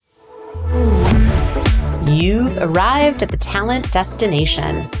You've arrived at the Talent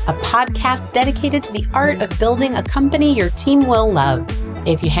Destination, a podcast dedicated to the art of building a company your team will love.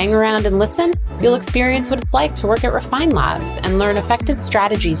 If you hang around and listen, you'll experience what it's like to work at Refine Labs and learn effective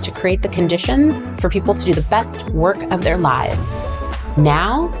strategies to create the conditions for people to do the best work of their lives.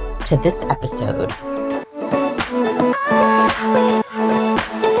 Now to this episode.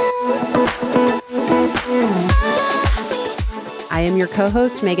 I am your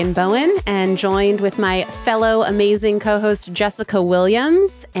co-host, Megan Bowen, and joined with my fellow amazing co-host, Jessica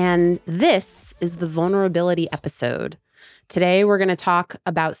Williams. And this is the vulnerability episode. Today, we're going to talk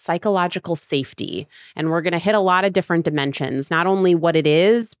about psychological safety, and we're going to hit a lot of different dimensions, not only what it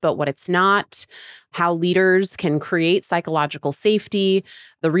is, but what it's not, how leaders can create psychological safety,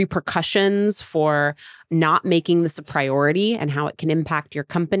 the repercussions for not making this a priority and how it can impact your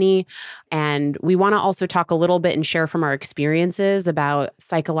company. And we want to also talk a little bit and share from our experiences about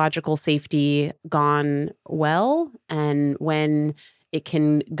psychological safety gone well and when it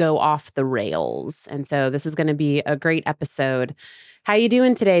can go off the rails. And so this is going to be a great episode. How you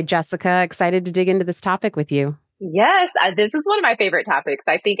doing today, Jessica? Excited to dig into this topic with you. Yes, this is one of my favorite topics.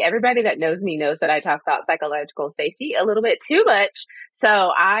 I think everybody that knows me knows that I talk about psychological safety a little bit too much. So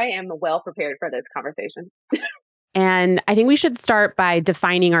I am well prepared for this conversation. And I think we should start by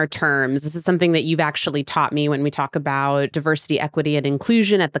defining our terms. This is something that you've actually taught me when we talk about diversity, equity, and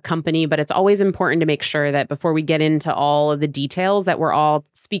inclusion at the company. But it's always important to make sure that before we get into all of the details, that we're all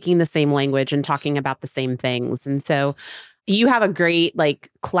speaking the same language and talking about the same things. And so you have a great,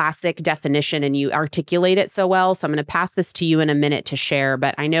 classic definition and you articulate it so well. So I'm going to pass this to you in a minute to share.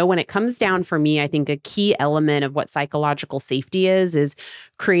 But I know when it comes down for me, I think a key element of what psychological safety is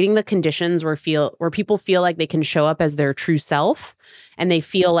creating the conditions where people feel like they can show up as their true self and they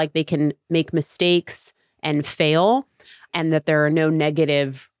feel like they can make mistakes and fail and that there are no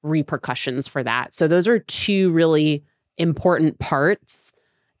negative repercussions for that. So those are two really important parts.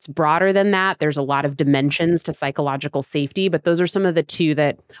 It's broader than that. There's a lot of dimensions to psychological safety, but those are some of the two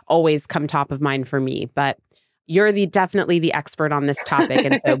that always come top of mind for me. But you're definitely the expert on this topic.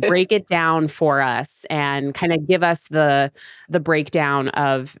 And so break it down for us and kind of give us the breakdown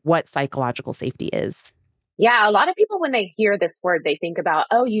of what psychological safety is. Yeah, a lot of people, when they hear this word, they think about,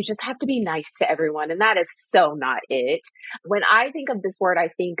 oh, you just have to be nice to everyone. And that is so not it. When I think of this word, I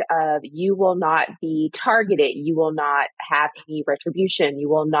think of you will not be targeted. You will not have any retribution. You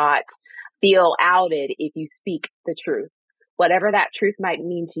will not feel outed if you speak the truth. Whatever that truth might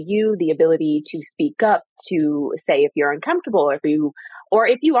mean to you, the ability to speak up, to say if you're uncomfortable, or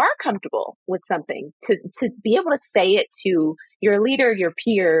if you are comfortable with something, to be able to say it to your leader, your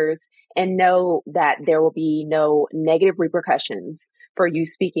peers, and know that there will be no negative repercussions for you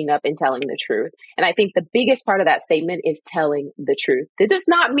speaking up and telling the truth. And I think the biggest part of that statement is telling the truth. It does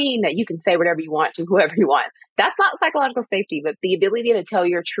not mean that you can say whatever you want to whoever you want. That's not psychological safety, but the ability to tell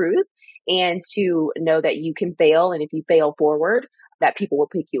your truth and to know that you can fail. And if you fail forward, that people will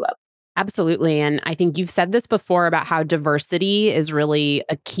pick you up. Absolutely. And I think you've said this before about how diversity is really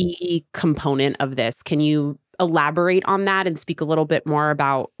a key component of this. Can you elaborate on that and speak a little bit more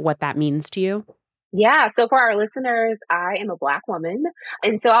about what that means to you? Yeah. So for our listeners, I am a Black woman.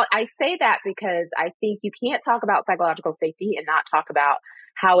 And so I say that because I think you can't talk about psychological safety and not talk about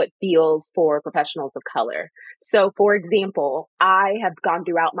how it feels for professionals of color. So for example, I have gone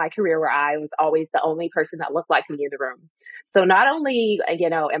throughout my career where I was always the only person that looked like me in the room. So not only,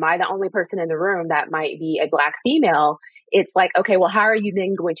 am I the only person in the room that might be a Black female, it's like, okay, well, how are you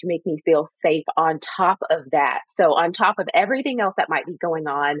then going to make me feel safe on top of that? So on top of everything else that might be going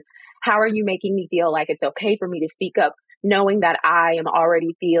on, how are you making me feel like it's okay for me to speak up, knowing that I am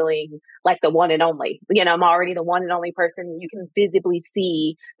already feeling like the one and only? I'm already the one and only person. You can visibly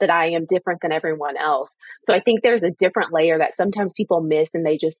see that I am different than everyone else. So I think there's a different layer that sometimes people miss, and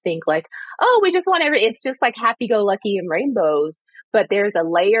they just think like, oh, we just want it's just like happy-go-lucky and rainbows. But there's a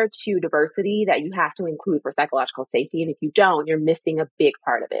layer to diversity that you have to include for psychological safety. And if you don't, you're missing a big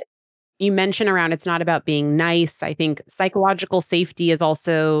part of it. You mentioned around it's not about being nice. I think psychological safety is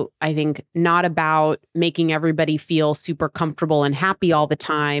also, not about making everybody feel super comfortable and happy all the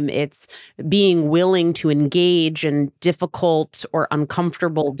time. It's being willing to engage in difficult or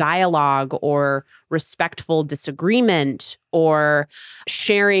uncomfortable dialogue or respectful disagreement or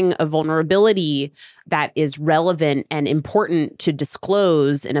sharing a vulnerability that is relevant and important to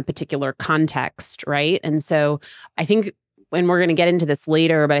disclose in a particular context, right? And so I think, and we're going to get into this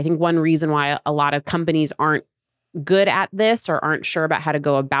later, but I think one reason why a lot of companies aren't good at this or aren't sure about how to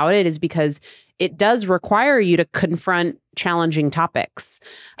go about it is because it does require you to confront challenging topics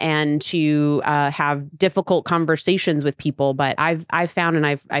and to have difficult conversations with people. But I've found,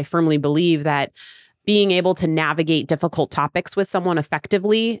 and I firmly believe that being able to navigate difficult topics with someone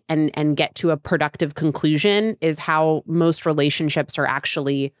effectively and get to a productive conclusion is how most relationships are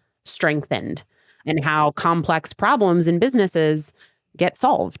actually strengthened and how complex problems in businesses get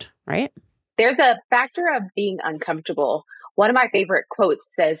solved, right? There's a factor of being uncomfortable. One of my favorite quotes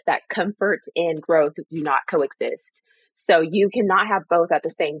says that comfort and growth do not coexist. So you cannot have both at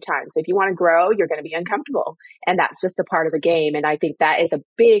the same time. So if you want to grow, you're going to be uncomfortable. And that's just a part of the game. And I think that is a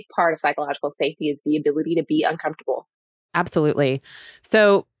big part of psychological safety is the ability to be uncomfortable. Absolutely.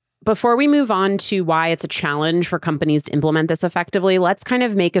 So before we move on to why it's a challenge for companies to implement this effectively, let's kind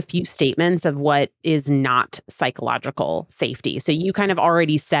of make a few statements of what is not psychological safety. So you kind of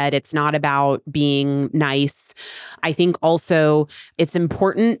already said it's not about being nice. I think also it's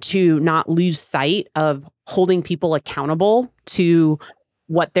important to not lose sight of holding people accountable to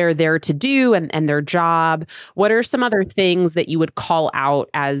what they're there to do and their job. What are some other things that you would call out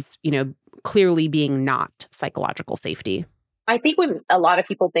as, clearly being not psychological safety? I think when a lot of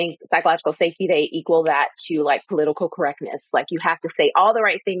people think psychological safety, they equal that to like political correctness. Like you have to say all the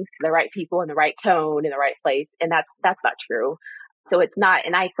right things to the right people in the right tone in the right place. And that's not true. So it's not,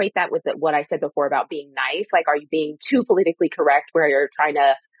 and I equate that with what I said before about being nice. Like, are you being too politically correct where you're trying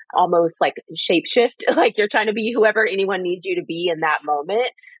to almost like shapeshift, like you're trying to be whoever anyone needs you to be in that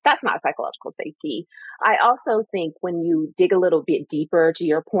moment? That's not psychological safety. I also think when you dig a little bit deeper to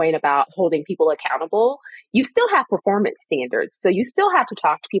your point about holding people accountable, you still have performance standards. So you still have to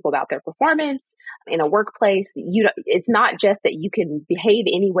talk to people about their performance in a workplace. It's not just that you can behave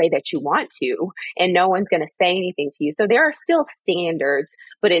any way that you want to and no one's going to say anything to you. So there are still standards,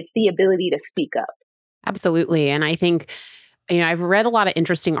 but it's the ability to speak up. Absolutely. And I think I've read a lot of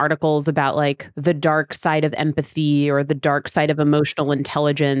interesting articles about like the dark side of empathy or the dark side of emotional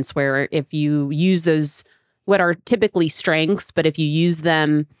intelligence, where if you use those, what are typically strengths, but if you use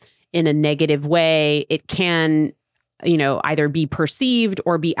them in a negative way, it can, either be perceived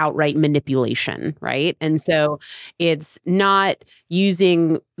or be outright manipulation, right? And so it's not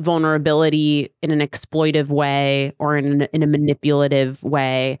using vulnerability in an exploitive way or in a manipulative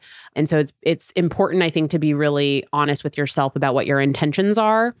way. And so it's important, I think, to be really honest with yourself about what your intentions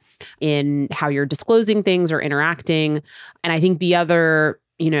are in how you're disclosing things or interacting. And I think the other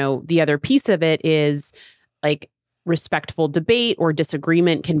piece of it is like respectful debate or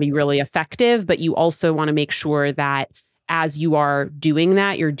disagreement can be really effective, but you also want to make sure that as you are doing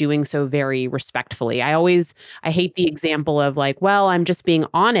that, you're doing so very respectfully. I hate the example of like, well, I'm just being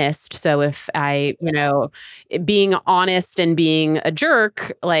honest. So if being honest and being a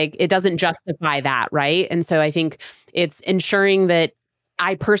jerk, like it doesn't justify that, right? And so I think it's ensuring that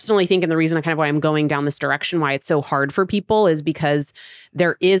I personally think, and the reason kind of why I'm going down this direction, why it's so hard for people is because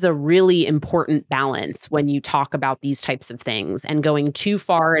there is a really important balance when you talk about these types of things, and going too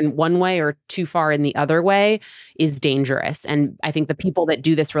far in one way or too far in the other way is dangerous. And I think the people that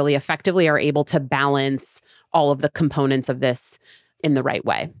do this really effectively are able to balance all of the components of this in the right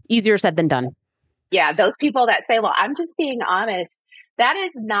way. Easier said than done. Yeah, those people that say, well, I'm just being honest, that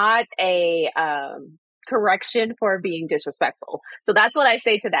is not a correction for being disrespectful. So that's what I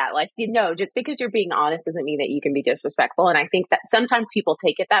say to that. Like, just because you're being honest doesn't mean that you can be disrespectful. And I think that sometimes people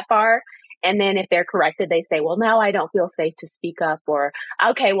take it that far. And then if they're corrected, they say, well, now I don't feel safe to speak up, or,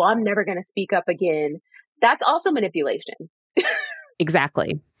 okay, well, I'm never going to speak up again. That's also manipulation.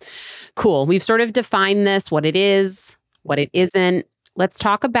 Exactly. Cool. We've sort of defined this, what it is, what it isn't. Let's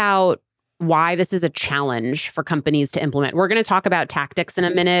talk about why this is a challenge for companies to implement. We're going to talk about tactics in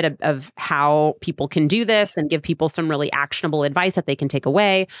a minute of how people can do this and give people some really actionable advice that they can take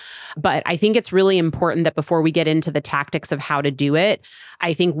away. But I think it's really important that before we get into the tactics of how to do it,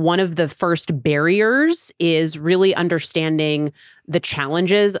 I think one of the first barriers is really understanding the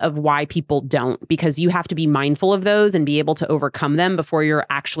challenges of why people don't, because you have to be mindful of those and be able to overcome them before you're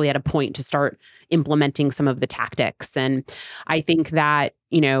actually at a point to start implementing some of the tactics. And I think that,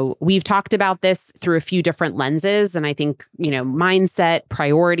 we've talked about this through a few different lenses. And I think, mindset,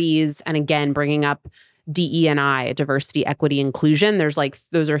 priorities, and again, bringing up DE&I, diversity, equity, inclusion.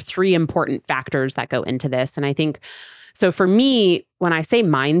 Those are three important factors that go into this. And I think, so for me, when I say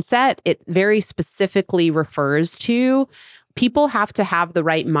mindset, it very specifically refers to people have to have the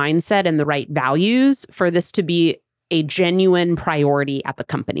right mindset and the right values for this to be a genuine priority at the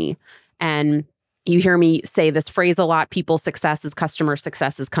company. And you hear me say this phrase a lot: people's success is customer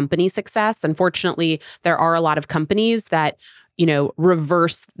success is company success. Unfortunately, there are a lot of companies that,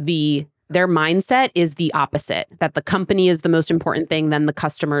 reverse their mindset is the opposite, that the company is the most important thing, then the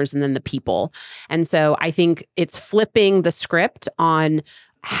customers, and then the people. And so I think it's flipping the script on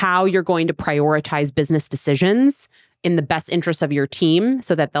how you're going to prioritize business decisions in the best interest of your team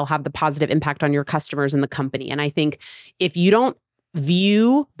so that they'll have the positive impact on your customers and the company. And I think if you don't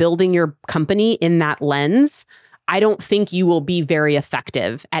view building your company in that lens, I don't think you will be very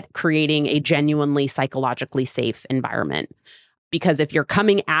effective at creating a genuinely psychologically safe environment. Because if you're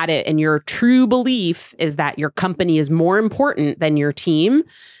coming at it and your true belief is that your company is more important than your team,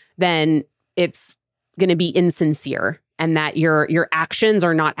 then it's going to be insincere, and that your actions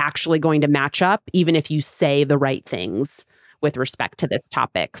are not actually going to match up, even if you say the right things with respect to this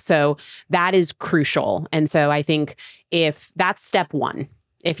topic. So that is crucial. And so I think if that's step one,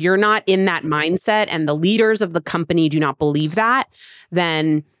 if you're not in that mindset and the leaders of the company do not believe that,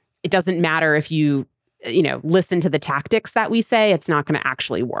 then it doesn't matter if you listen to the tactics that we say, it's not going to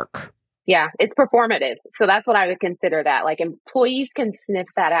actually work. Yeah, it's performative. So that's what I would consider that. Like, employees can sniff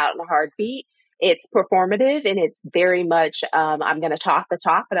that out in a heartbeat. It's performative, and it's very much, I'm going to talk the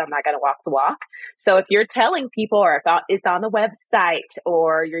talk, but I'm not going to walk the walk. So if you're telling people, or if it's on the website,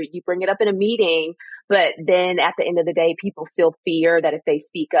 or you bring it up in a meeting, but then at the end of the day, people still fear that if they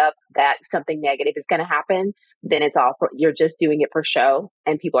speak up, that something negative is going to happen, then you're just doing it for show,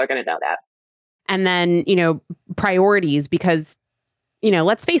 and people are going to know that. And then, priorities, because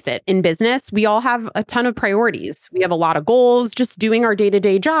let's face it, in business, we all have a ton of priorities. We have a lot of goals. Just doing our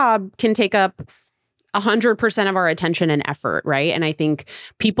day-to-day job can take up 100% of our attention and effort, right? And I think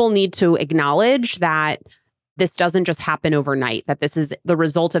people need to acknowledge that this doesn't just happen overnight, that this is the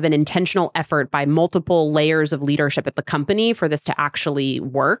result of an intentional effort by multiple layers of leadership at the company for this to actually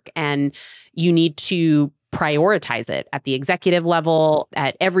work. And you need to prioritize it at the executive level,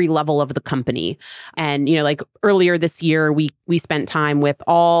 at every level of the company. And, like earlier this year, we spent time with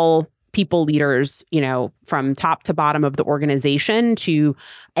all people leaders, from top to bottom of the organization to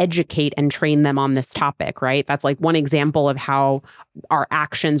educate and train them on this topic, right? That's like one example of how our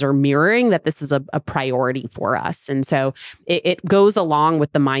actions are mirroring that this is a priority for us. And so it goes along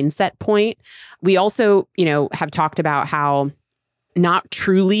with the mindset point. We also, have talked about how not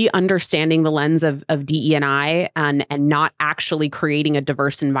truly understanding the lens of DE&I and not actually creating a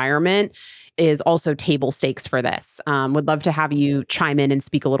diverse environment is also table stakes for this. Would love to have you chime in and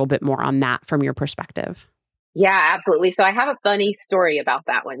speak a little bit more on that from your perspective. Yeah, absolutely. So I have a funny story about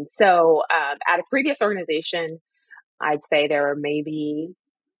that one. So at a previous organization, I'd say there were maybe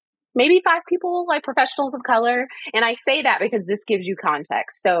 5 people, like professionals of color. And I say that because this gives you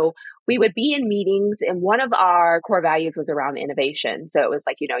context. So we would be in meetings, and one of our core values was around innovation. So it was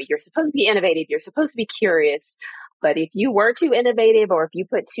like, you're supposed to be innovative, you're supposed to be curious. But if you were too innovative, or if you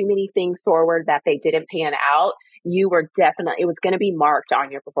put too many things forward that they didn't pan out, it was going to be marked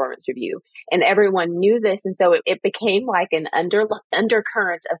on your performance review. And everyone knew this. And so it became like an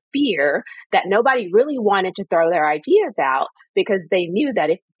undercurrent of fear that nobody really wanted to throw their ideas out, because they knew that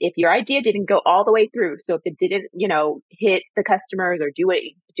if your idea didn't go all the way through, so if it didn't, hit the customers or do what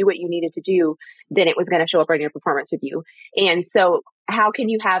you needed to do, then it was going to show up on your performance review. And so how can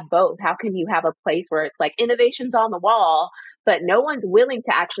you have both? How can you have a place where it's like innovation's on the wall, but no one's willing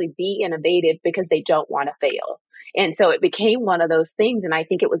to actually be innovative because they don't want to fail? And so it became one of those things. And I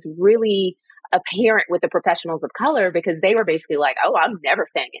think it was really apparent with the professionals of color, because they were basically like, oh, I'm never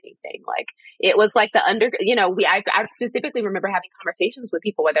saying anything. Like, it was like I specifically remember having conversations with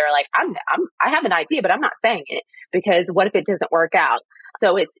people where they're like, I have an idea, but I'm not saying it, because what if it doesn't work out?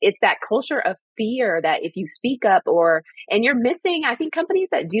 So it's that culture of fear that if you speak up, and you're missing, I think companies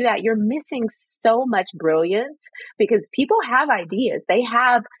that do that, you're missing so much brilliance, because people have ideas. They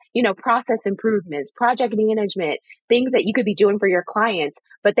have, process improvements, project management, things that you could be doing for your clients,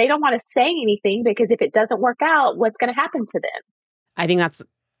 but they don't want to say anything, because if it doesn't work out, what's going to happen to them? I think that's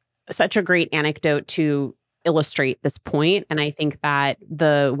such a great anecdote to illustrate this point. And I think that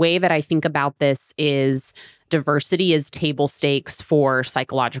the way that I think about this is diversity is table stakes for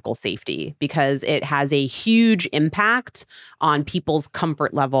psychological safety, because it has a huge impact on people's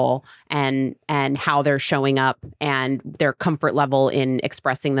comfort level and how they're showing up and their comfort level in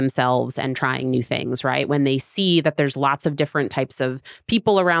expressing themselves and trying new things, right? When they see that there's lots of different types of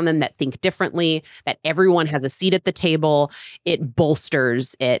people around them that think differently, that everyone has a seat at the table, it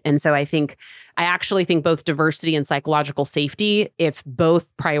bolsters it. And so I actually think both diversity and psychological safety, if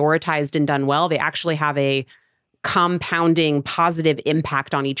both prioritized and done well, they actually have a compounding positive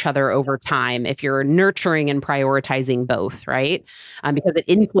impact on each other over time if you're nurturing and prioritizing both, right?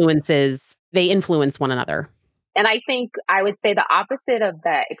 Because they influence one another. And I think I would say the opposite of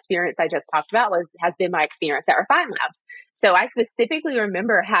the experience I just talked about has been my experience at Refine Labs. So I specifically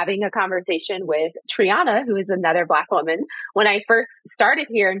remember having a conversation with Triana, who is another Black woman, when I first started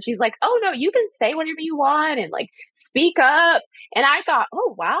here. And she's like, oh, no, you can say whatever you want and like speak up. And I thought,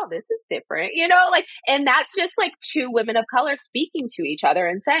 oh, wow, this is different, like, and that's just like two women of color speaking to each other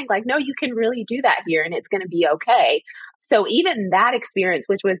and saying like, no, you can really do that here and it's going to be okay. So even that experience,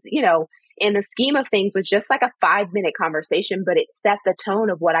 which was, in the scheme of things was just like a 5-minute conversation, but it set the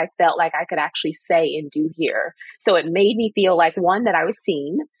tone of what I felt like I could actually say and do here. So it made me feel like, one, that I was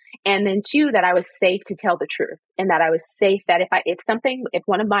seen, and then two, that I was safe to tell the truth, and that I was safe that if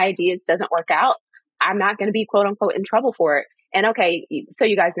one of my ideas doesn't work out, I'm not going to be quote unquote in trouble for it. And okay, so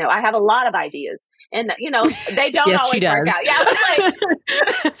you guys know, I have a lot of ideas and they don't yes, always work out. Yeah,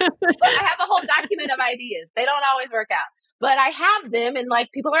 I have a whole document of ideas. They don't always work out. But I have them and like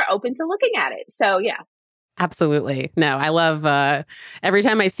people are open to looking at it. So yeah. Absolutely. No, I love every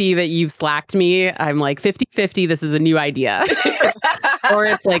time I see that you've slacked me, I'm like 50-50, this is a new idea. Or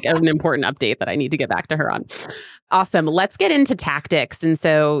it's like an important update that I need to get back to her on. Awesome. Let's get into tactics. And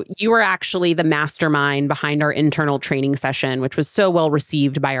so you were actually the mastermind behind our internal training session, which was so well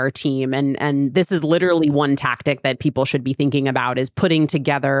received by our team. And this is literally one tactic that people should be thinking about is putting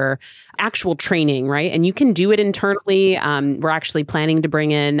together actual training, right? And you can do it internally. We're actually planning to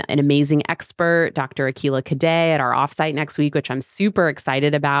bring in an amazing expert, Dr. Akila Kadei, at our offsite next week, which I'm super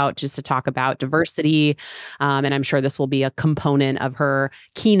excited about, just to talk about diversity. And I'm sure this will be a component of her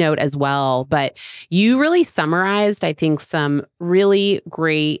keynote as well. But you really summarized, I think, some really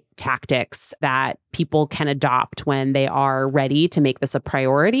great tactics that people can adopt when they are ready to make this a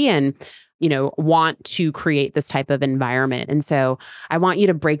priority and, want to create this type of environment. And so I want you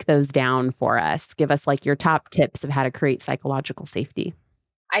to break those down for us. Give us like your top tips of how to create psychological safety.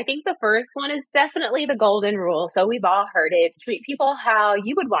 I think the first one is definitely the golden rule. So we've all heard it. Treat people how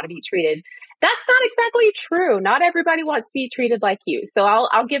you would want to be treated. That's not exactly true. Not everybody wants to be treated like you. So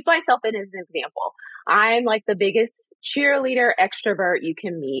I'll give myself as an example. I'm like the biggest cheerleader extrovert you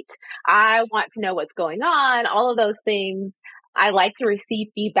can meet. I want to know what's going on, all of those things. I like to receive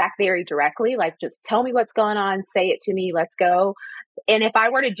feedback very directly, like just tell me what's going on, say it to me, let's go. And if I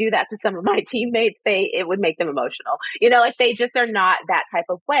were to do that to some of my teammates, it would make them emotional. Like they just are not that type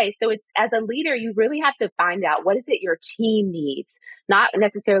of way. So it's, as a leader, you really have to find out what is it your team needs, not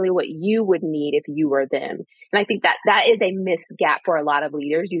necessarily what you would need if you were them. And I think that is a missed gap for a lot of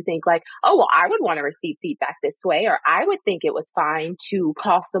leaders. You think like, oh, well, I would want to receive feedback this way, or I would think it was fine to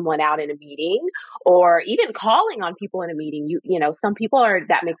call someone out in a meeting, or even calling on people in a meeting. Some people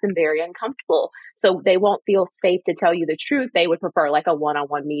that makes them very uncomfortable. So they won't feel safe to tell you the truth. They would prefer like a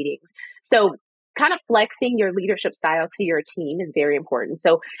one-on-one meeting. So kind of flexing your leadership style to your team is very important.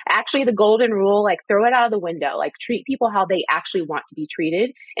 So actually the golden rule, like throw it out of the window, like treat people how they actually want to be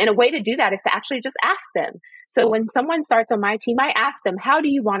treated. And a way to do that is to actually just ask them. So when someone starts on my team, I ask them, how do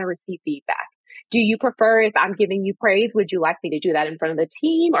you want to receive feedback? Do you prefer, if I'm giving you praise, would you like me to do that in front of the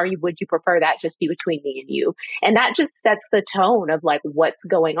team? Or would you prefer that just be between me and you? And that just sets the tone of like what's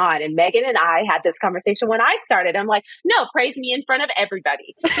going on. And Megan and I had this conversation when I started. I'm like, no, praise me in front of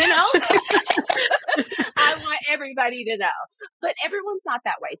everybody, I want everybody to know. But everyone's not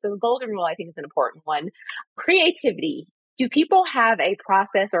that way. So the golden rule, I think, is an important one. Creativity. Do people have a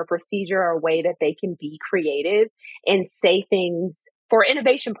process or procedure or a way that they can be creative and say things for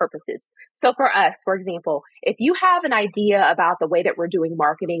innovation purposes? So for us, for example, if you have an idea about the way that we're doing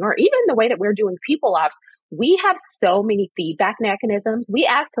marketing or even the way that we're doing people ops, we have so many feedback mechanisms. We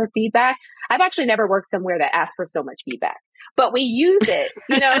ask for feedback. I've actually never worked somewhere that asked for so much feedback, but we use it,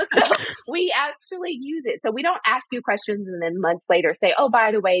 so we actually use it. So we don't ask you questions and then months later say, oh,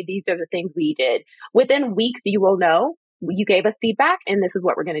 by the way, these are the things we did. Within weeks, you will know. You gave us feedback and this is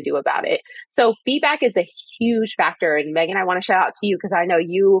what we're going to do about it. So feedback is a huge factor. And Megan, I want to shout out to you because I know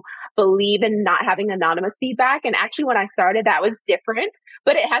you believe in not having anonymous feedback. And actually when I started, that was different,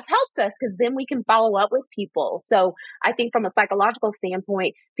 but it has helped us because then we can follow up with people. So I think from a psychological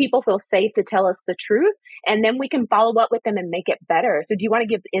standpoint, people feel safe to tell us the truth and then we can follow up with them and make it better. So do you want to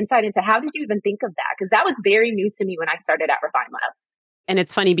give insight into how did you even think of that? Because that was very new to me when I started at Refine Labs. And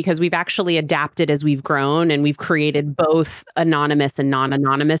it's funny because we've actually adapted as we've grown and we've created both anonymous and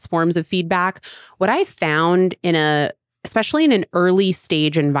non-anonymous forms of feedback. What I found especially in an early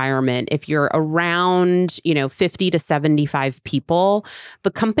stage environment, if you're around, 50 to 75 people,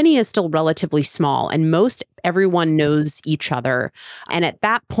 the company is still relatively small and most everyone knows each other. And at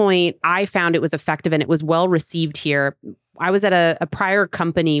that point, I found it was effective and it was well received here. I was at a prior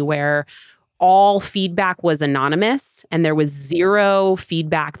company where all feedback was anonymous and there was zero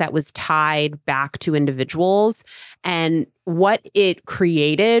feedback that was tied back to individuals. And what it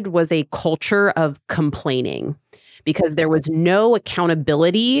created was a culture of complaining because there was no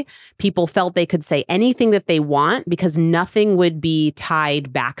accountability. People felt they could say anything that they want because nothing would be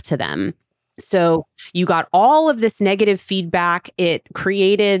tied back to them. So you got all of this negative feedback. It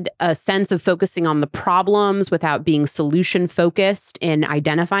created a sense of focusing on the problems without being solution focused in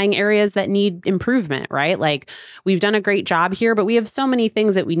identifying areas that need improvement, right? Like we've done a great job here, but we have so many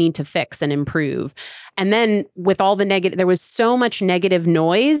things that we need to fix and improve. And then with all the negative, there was so much negative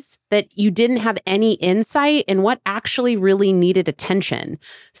noise that you didn't have any insight in what actually really needed attention.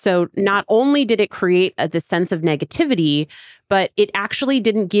 So not only did it create this sense of negativity, but it actually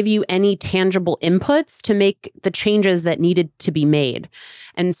didn't give you any tangible inputs to make the changes that needed to be made.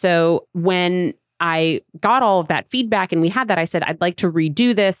 And so when I got all of that feedback and we had that, I said, I'd like to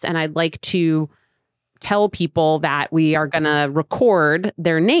redo this and I'd like to tell people that we are going to record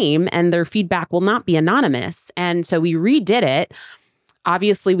their name and their feedback will not be anonymous. And so we redid it.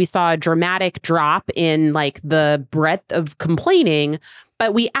 Obviously, we saw a dramatic drop in like the breadth of complaining,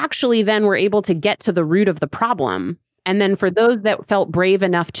 but we actually then were able to get to the root of the problem. And then for those that felt brave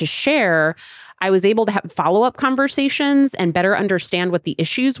enough to share, I was able to have follow-up conversations and better understand what the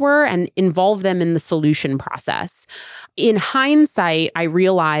issues were and involve them in the solution process. In hindsight, I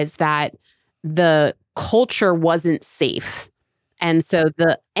realized that the culture wasn't safe. And so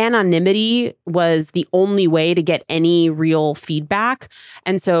the anonymity was the only way to get any real feedback.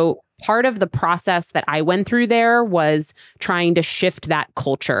 And so part of the process that I went through there was trying to shift that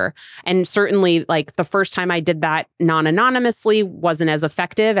culture. And certainly like the first time I did that non-anonymously wasn't as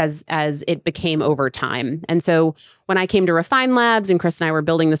effective as it became over time. And so when I came to Refine Labs and Chris and I were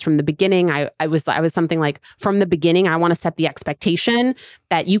building this from the beginning, I was something like, from the beginning, I want to set the expectation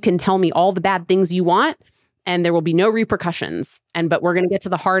that you can tell me all the bad things you want and there will be no repercussions. But we're going to get to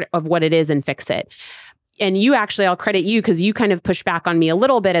the heart of what it is and fix it. And you actually, I'll credit you because you kind of pushed back on me a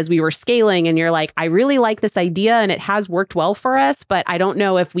little bit as we were scaling. And you're like, I really like this idea and it has worked well for us, but I don't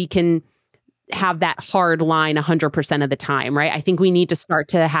know if we can have that hard line 100% of the time, right? I think we need to start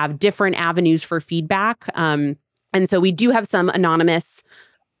to have different avenues for feedback. And so we do have some anonymous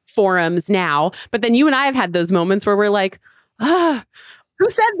forums now, but then you and I have had those moments where we're like, who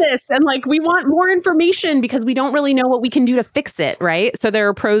said this? And like, we want more information because we don't really know what we can do to fix it, right? So there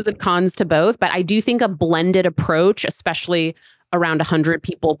are pros and cons to both, but I do think a blended approach, especially around 100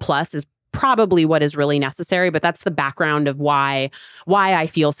 people plus, is probably what is really necessary. But that's the background of why I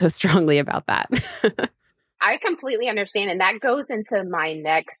feel so strongly about that. I completely understand. And that goes into my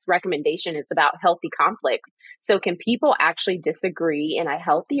next recommendation is about healthy conflict. So can people actually disagree in a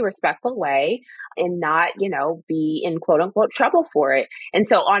healthy, respectful way and not, be in quote unquote trouble for it? And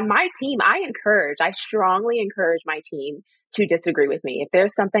so on my team, I strongly encourage my team to disagree with me. If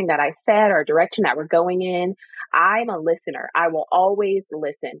there's something that I said or a direction that we're going in, I'm a listener. I will always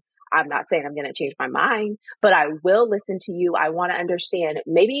listen. I'm not saying I'm going to change my mind, but I will listen to you. I want to understand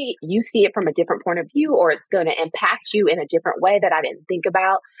maybe you see it from a different point of view, or it's going to impact you in a different way that I didn't think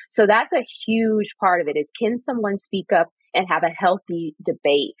about. So that's a huge part of it is, can someone speak up and have a healthy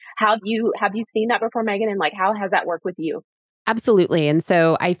debate? Have you seen that before, Megan? And like, how has that worked with you? Absolutely. And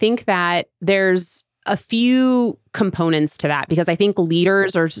so I think that there's a few components to that because I think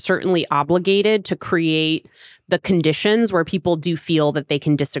leaders are certainly obligated to create the conditions where people do feel that they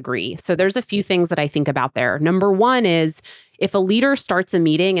can disagree. So there's a few things that I think about there. Number one is if a leader starts a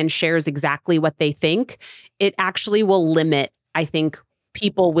meeting and shares exactly what they think, it actually will limit, I think,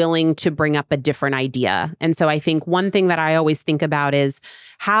 people willing to bring up a different idea. And so I think one thing that I always think about is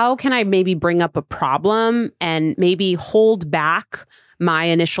how can I maybe bring up a problem and maybe hold back my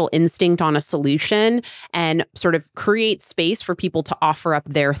initial instinct on a solution and sort of create space for people to offer up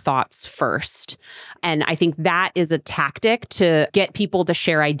their thoughts first. And I think that is a tactic to get people to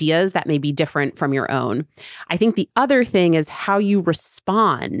share ideas that may be different from your own. I think the other thing is how you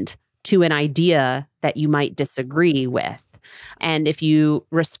respond to an idea that you might disagree with. And if you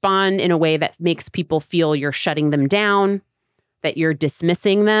respond in a way that makes people feel you're shutting them down, that you're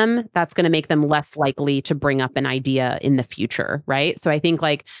dismissing them, that's going to make them less likely to bring up an idea in the future, right? So I think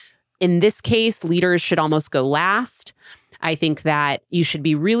like in this case, leaders should almost go last. I think that you should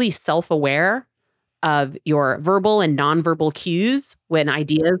be really self-aware of your verbal and nonverbal cues when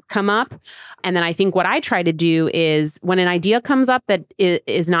ideas come up. And then I think what I try to do is when an idea comes up that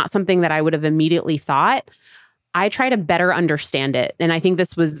is not something that I would have immediately thought, I try to better understand it. And I think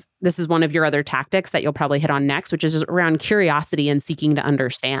this is one of your other tactics that you'll probably hit on next, which is around curiosity and seeking to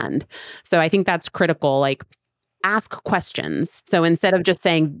understand. So I think that's critical. Like ask questions. So instead of just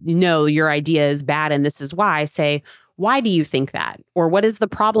saying, no, your idea is bad and this is why, say, why do you think that? Or what is the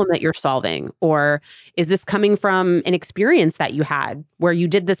problem that you're solving? Or is this coming from an experience that you had where you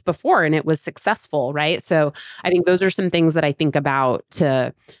did this before and it was successful, right? So I think those are some things that I think about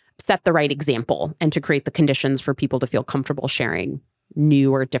to set the right example and to create the conditions for people to feel comfortable sharing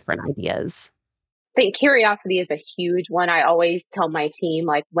new or different ideas. I think curiosity is a huge one. I always tell my team,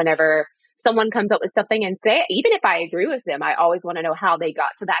 like, whenever someone comes up with something and say, even if I agree with them, I always want to know how they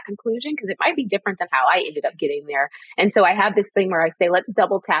got to that conclusion because it might be different than how I ended up getting there. And so I have this thing where I say, let's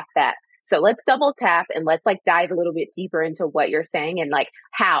double tap that. So let's double tap and let's like dive a little bit deeper into what you're saying and like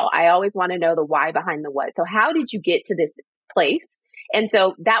how. I always want to know the why behind the what. So how did you get to this place? And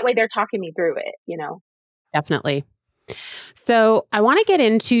so that way they're talking me through it, you know? Definitely. So I want to get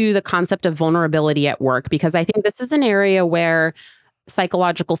into the concept of vulnerability at work because I think this is an area where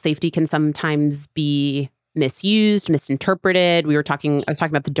psychological safety can sometimes be misused, misinterpreted. I was talking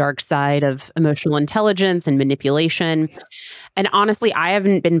about the dark side of emotional intelligence and manipulation. And honestly, I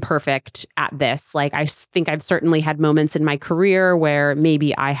haven't been perfect at this. Like, think I've certainly had moments in my career where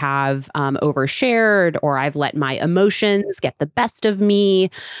maybe I have overshared or I've let my emotions get the best of me.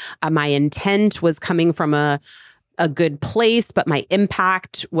 My intent was coming from a good place, but my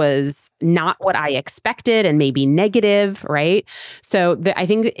impact was not what I expected and maybe negative, right? So I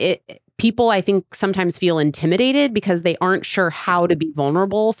think people, I think, sometimes feel intimidated because they aren't sure how to be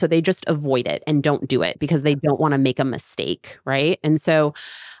vulnerable. So they just avoid it and don't do it because they don't want to make a mistake, right? And so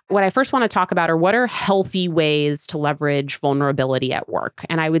what I first want to talk about are what are healthy ways to leverage vulnerability at work?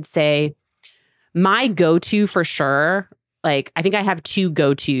 And I would say my go-to for sure, like I think I have two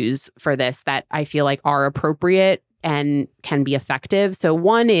go-tos for this that I feel like are appropriate and can be effective. So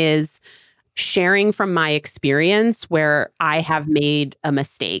one is sharing from my experience where I have made a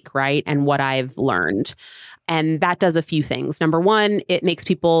mistake, right? And what I've learned. And that does a few things. Number one, it makes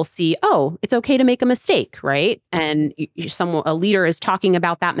people see, oh, it's okay to make a mistake, right? And a leader is talking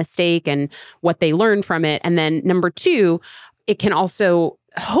about that mistake and what they learned from it. And then number two, it can also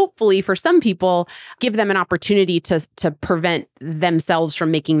hopefully for some people give them an opportunity to prevent themselves from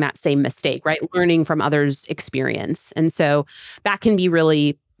making that same mistake, right? Learning from others' experience. And so that can be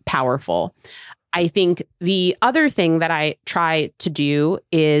really powerful. I think the other thing that I try to do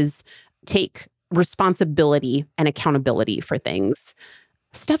is take responsibility and accountability for things.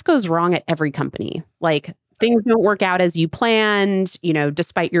 Stuff goes wrong at every company. Like things don't work out as you planned,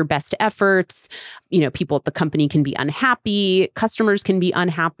 despite your best efforts. People at the company can be unhappy, customers can be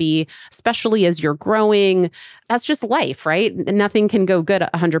unhappy, especially as you're growing. That's just life, right? Nothing can go good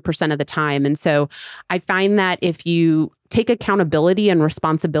 100% of the time. And so I find that if you take accountability and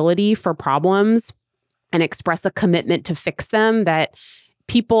responsibility for problems and express a commitment to fix them, that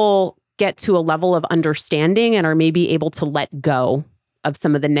people get to a level of understanding and are maybe able to let go of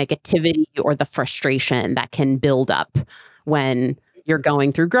some of the negativity or the frustration that can build up when you're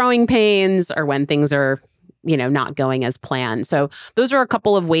going through growing pains or when things are, not going as planned. So those are a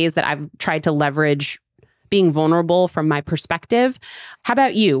couple of ways that I've tried to leverage being vulnerable from my perspective. How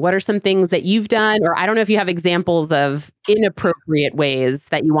about you? What are some things that you've done? Or I don't know if you have examples of inappropriate ways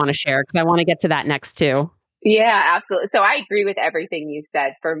that you want to share, because I want to get to that next too. Yeah, absolutely. So I agree with everything you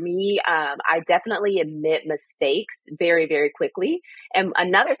said. For me, I definitely admit mistakes very, very quickly. And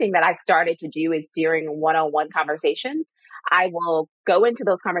another thing that I've started to do is during one-on-one conversations, I will go into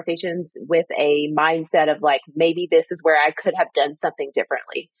those conversations with a mindset of like, maybe this is where I could have done something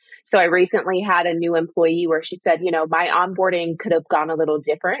differently. So I recently had a new employee where she said, my onboarding could have gone a little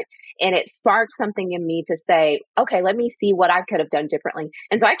different. And it sparked something in me to say, okay, let me see what I could have done differently.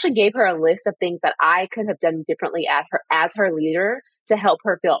 And so I actually gave her a list of things that I could have done differently as her leader to help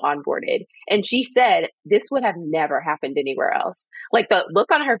her feel onboarded. And she said, this would have never happened anywhere else. Like the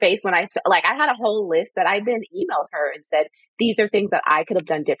look on her face when I had a whole list that I then emailed her and said, these are things that I could have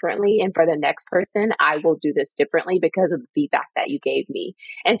done differently. And for the next person, I will do this differently because of the feedback that you gave me.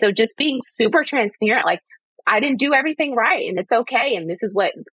 And so just being super transparent, like I didn't do everything right and it's okay. And this is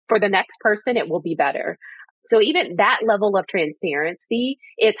what, for the next person, it will be better. So even that level of transparency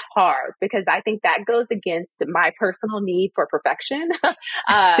is hard because I think that goes against my personal need for perfection.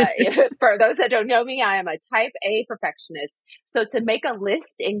 For those that don't know me, I am a type A perfectionist. So to make a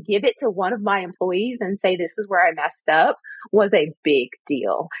list and give it to one of my employees and say, this is where I messed up was a big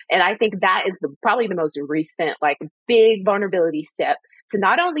deal. And I think that is probably the most recent, like big vulnerability step to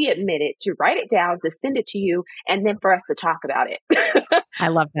not only admit it, to write it down, to send it to you, and then for us to talk about it. I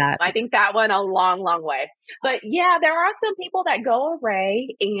love that. I think that went a long, long way. But yeah, there are some people that go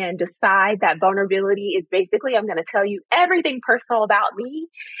away and decide that vulnerability is basically, I'm going to tell you everything personal about me.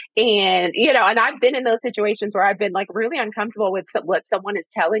 And, and I've been in those situations where I've been like really uncomfortable with what someone is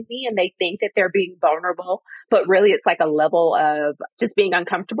telling me and they think that they're being vulnerable, but really it's like a level of just being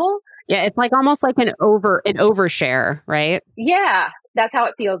uncomfortable. Yeah, it's like almost like an overshare, right? Yeah, that's how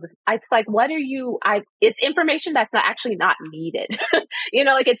it feels. It's like, it's information that's not actually not needed.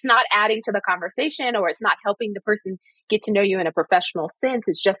 Like it's not adding to the conversation or it's not helping the person get to know you in a professional sense.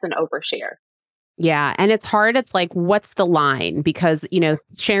 It's just an overshare. Yeah. And it's hard. It's like, what's the line? Because,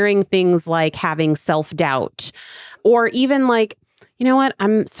 sharing things like having self-doubt or even like, you know what?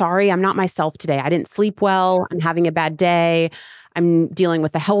 I'm sorry. I'm not myself today. I didn't sleep well. I'm having a bad day. I'm dealing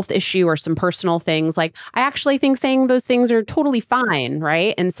with a health issue or some personal things. Like, I actually think saying those things are totally fine.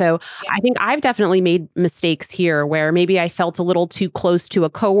 Right. And so I think I've definitely made mistakes here where maybe I felt a little too close to a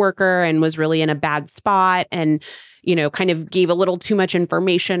coworker and was really in a bad spot and, kind of gave a little too much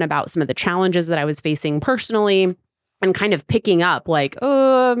information about some of the challenges that I was facing personally. And kind of picking up like,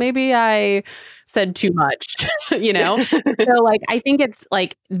 oh, maybe I said too much, So like, I think it's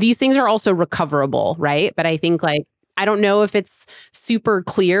like, these things are also recoverable, right? But I think like, I don't know if it's super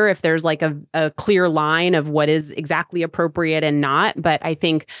clear, if there's like a clear line of what is exactly appropriate and not. But I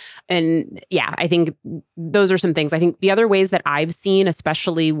think, I think those are some things. I think the other ways that I've seen,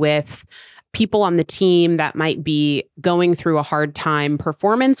 especially with people on the team that might be going through a hard time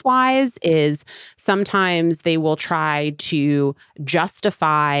performance-wise, is sometimes they will try to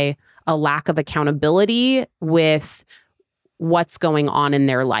justify a lack of accountability with what's going on in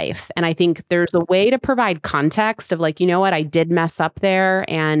their life. And I think there's a way to provide context of like, you know what, I did mess up there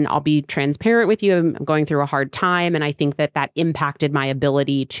and I'll be transparent with you. I'm going through a hard time. And I think that impacted my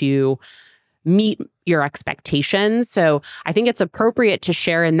ability to meet your expectations. So I think it's appropriate to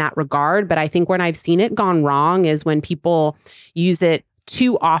share in that regard. But I think when I've seen it gone wrong is when people use it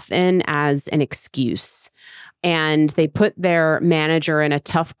too often as an excuse. And they put their manager in a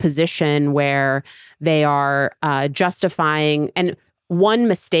tough position where they are justifying. And one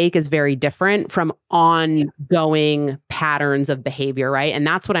mistake is very different from ongoing patterns of behavior, right? And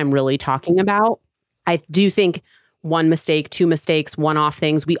that's what I'm really talking about. I do think one mistake, two mistakes, one-off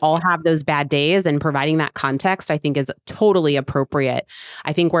things, we all have those bad days, and providing that context, I think, is totally appropriate.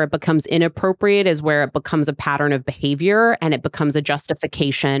 I think where it becomes inappropriate is where it becomes a pattern of behavior and it becomes a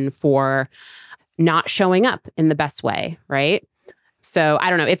justification for not showing up in the best way, right? So I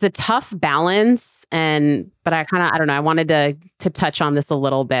don't know. It's a tough balance, but I don't know. I wanted to touch on this a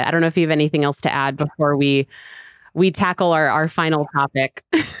little bit. I don't know if you have anything else to add before we tackle our final topic.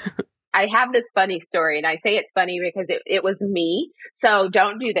 I have this funny story, and I say it's funny because it was me. So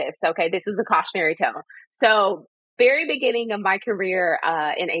don't do this. Okay. This is a cautionary tale. So very beginning of my career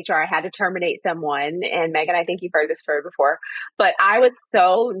in HR, I had to terminate someone. And Megan, I think you've heard this story before, but I was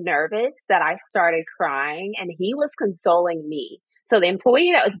so nervous that I started crying and he was consoling me. So the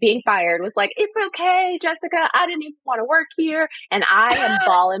employee that was being fired was like, "It's okay, Jessica. I didn't even want to work here." And I am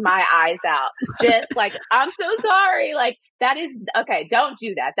bawling my eyes out. Just like, "I'm so sorry." Like, that is, okay, don't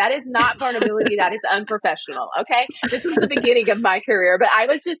do that. That is not vulnerability. That is unprofessional. Okay. This is the beginning of my career, but I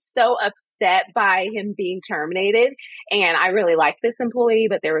was just so upset by him being terminated. And I really liked this employee,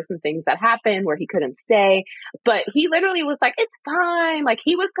 but there were some things that happened where he couldn't stay. But he literally was like, "It's fine." Like,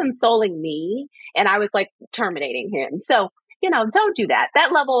 he was consoling me and I was like terminating him. So, don't do that.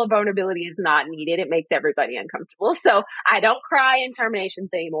 That level of vulnerability is not needed. It makes everybody uncomfortable. So I don't cry in terminations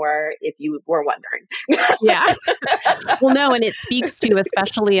anymore, if you were wondering. Yeah. Well, no, and it speaks to,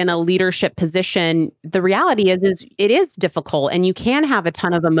 especially in a leadership position, the reality is it is difficult and you can have a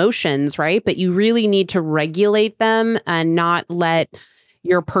ton of emotions, right? But you really need to regulate them and not let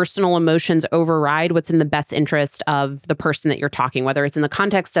your personal emotions override what's in the best interest of the person that you're talking, whether it's in the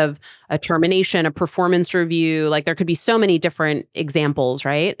context of a termination, a performance review. Like, there could be so many different examples,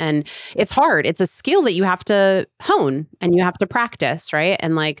 right? And it's hard. It's a skill that you have to hone and you have to practice, right?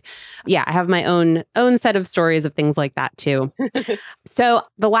 And like, yeah, I have my own set of stories of things like that too. So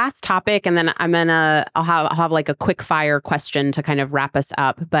the last topic, and then I'll have like a quick fire question to kind of wrap us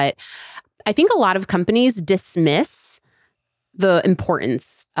up. But I think a lot of companies dismiss the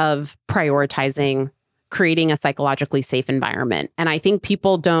importance of prioritizing creating a psychologically safe environment. And I think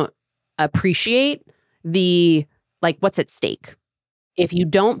people don't appreciate what's at stake. If you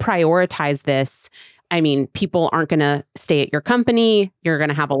don't prioritize this, I mean, people aren't going to stay at your company. You're going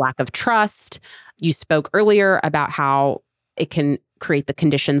to have a lack of trust. You spoke earlier about how it can create the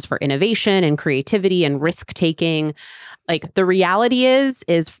conditions for innovation and creativity and risk taking. Like the reality is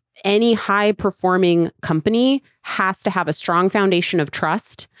any high performing company has to have a strong foundation of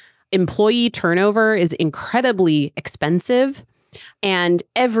trust. Employee turnover is incredibly expensive, and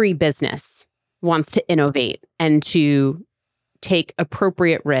every business wants to innovate and to take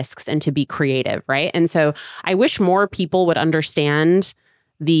appropriate risks and to be creative, right? And so I wish more people would understand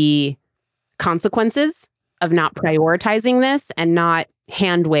the consequences of not prioritizing this and not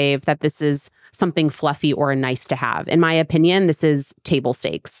hand wave that this is something fluffy or a nice to have. In my opinion, this is table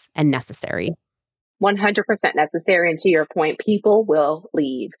stakes and necessary. 100% necessary. And to your point, people will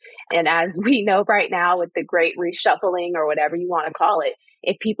leave. And as we know right now with the great reshuffling or whatever you want to call it,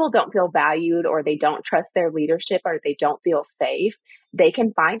 if people don't feel valued or they don't trust their leadership or they don't feel safe, they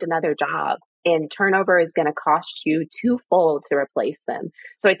can find another job. And turnover is going to cost you twofold to replace them.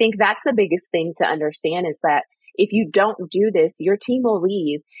 So I think that's the biggest thing to understand is that if you don't do this, your team will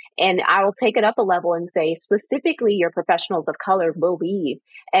leave. And I will take it up a level and say, specifically, your professionals of color will leave.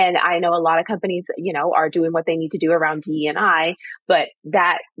 And I know a lot of companies, are doing what they need to do around DE&I, but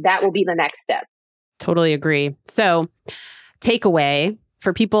that will be the next step. Totally agree. So takeaway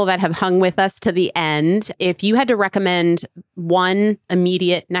for people that have hung with us to the end, if you had to recommend one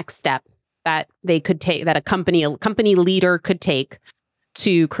immediate next step that they could take, that a company leader could take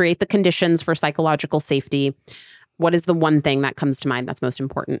to create the conditions for psychological safety, what is the one thing that comes to mind that's most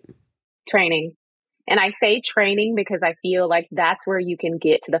important? Training. And I say training because I feel like that's where you can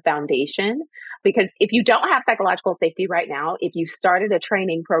get to the foundation. Because if you don't have psychological safety right now, if you started a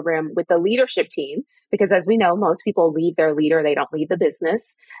training program with the leadership team, because as we know, most people leave their leader, they don't leave the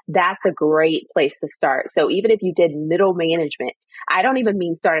business. That's a great place to start. So even if you did middle management, I don't even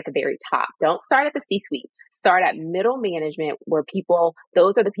mean start at the very top. Don't start at the C-suite. Start at middle management where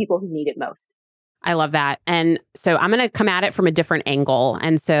those are the people who need it most. I love that. And so I'm going to come at it from a different angle.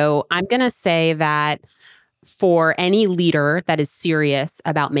 And so I'm going to say that for any leader that is serious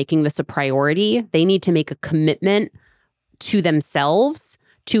about making this a priority, they need to make a commitment to themselves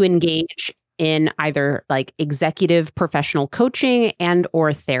to engage in either like executive professional coaching and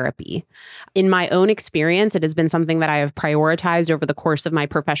or therapy. In my own experience, it has been something that I have prioritized over the course of my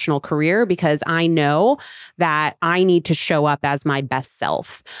professional career because I know that I need to show up as my best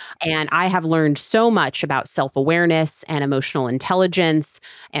self. And I have learned so much about self-awareness and emotional intelligence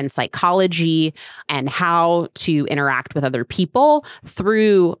and psychology and how to interact with other people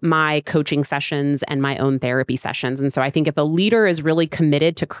through my coaching sessions and my own therapy sessions. And so I think if a leader is really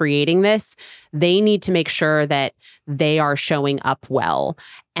committed to creating this, they need to make sure that they are showing up well.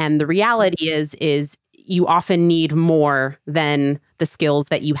 And the reality is you often need more than the skills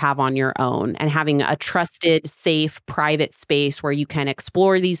that you have on your own. And having a trusted, safe, private space where you can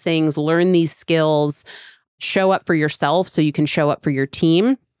explore these things, learn these skills, show up for yourself so you can show up for your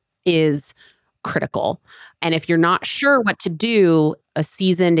team is critical. And if you're not sure what to do, a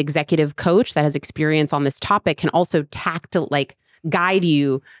seasoned executive coach that has experience on this topic can also guide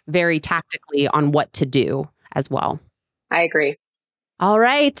you very tactically on what to do as well. I agree. All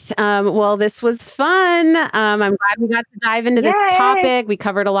right. Well, this was fun. I'm glad we got to dive into this topic. We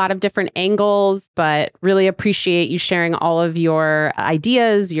covered a lot of different angles, but really appreciate you sharing all of your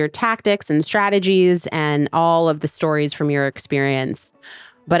ideas, your tactics and strategies, and all of the stories from your experience.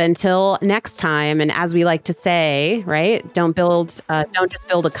 But until next time, and as we like to say, right, don't just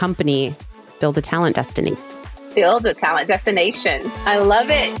build a company, build a talent destiny. Build a talent destination. I love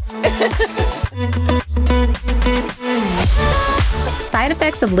it. Side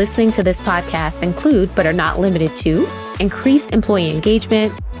effects of listening to this podcast include, but are not limited to, increased employee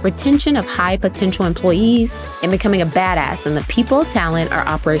engagement, retention of high potential employees, and becoming a badass in the people, talent, or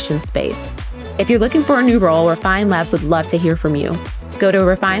operations space. If you're looking for a new role, Refine Labs would love to hear from you. Go to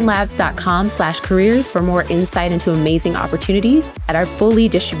refinelabs.com/careers for more insight into amazing opportunities at our fully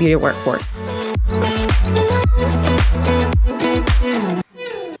distributed workforce.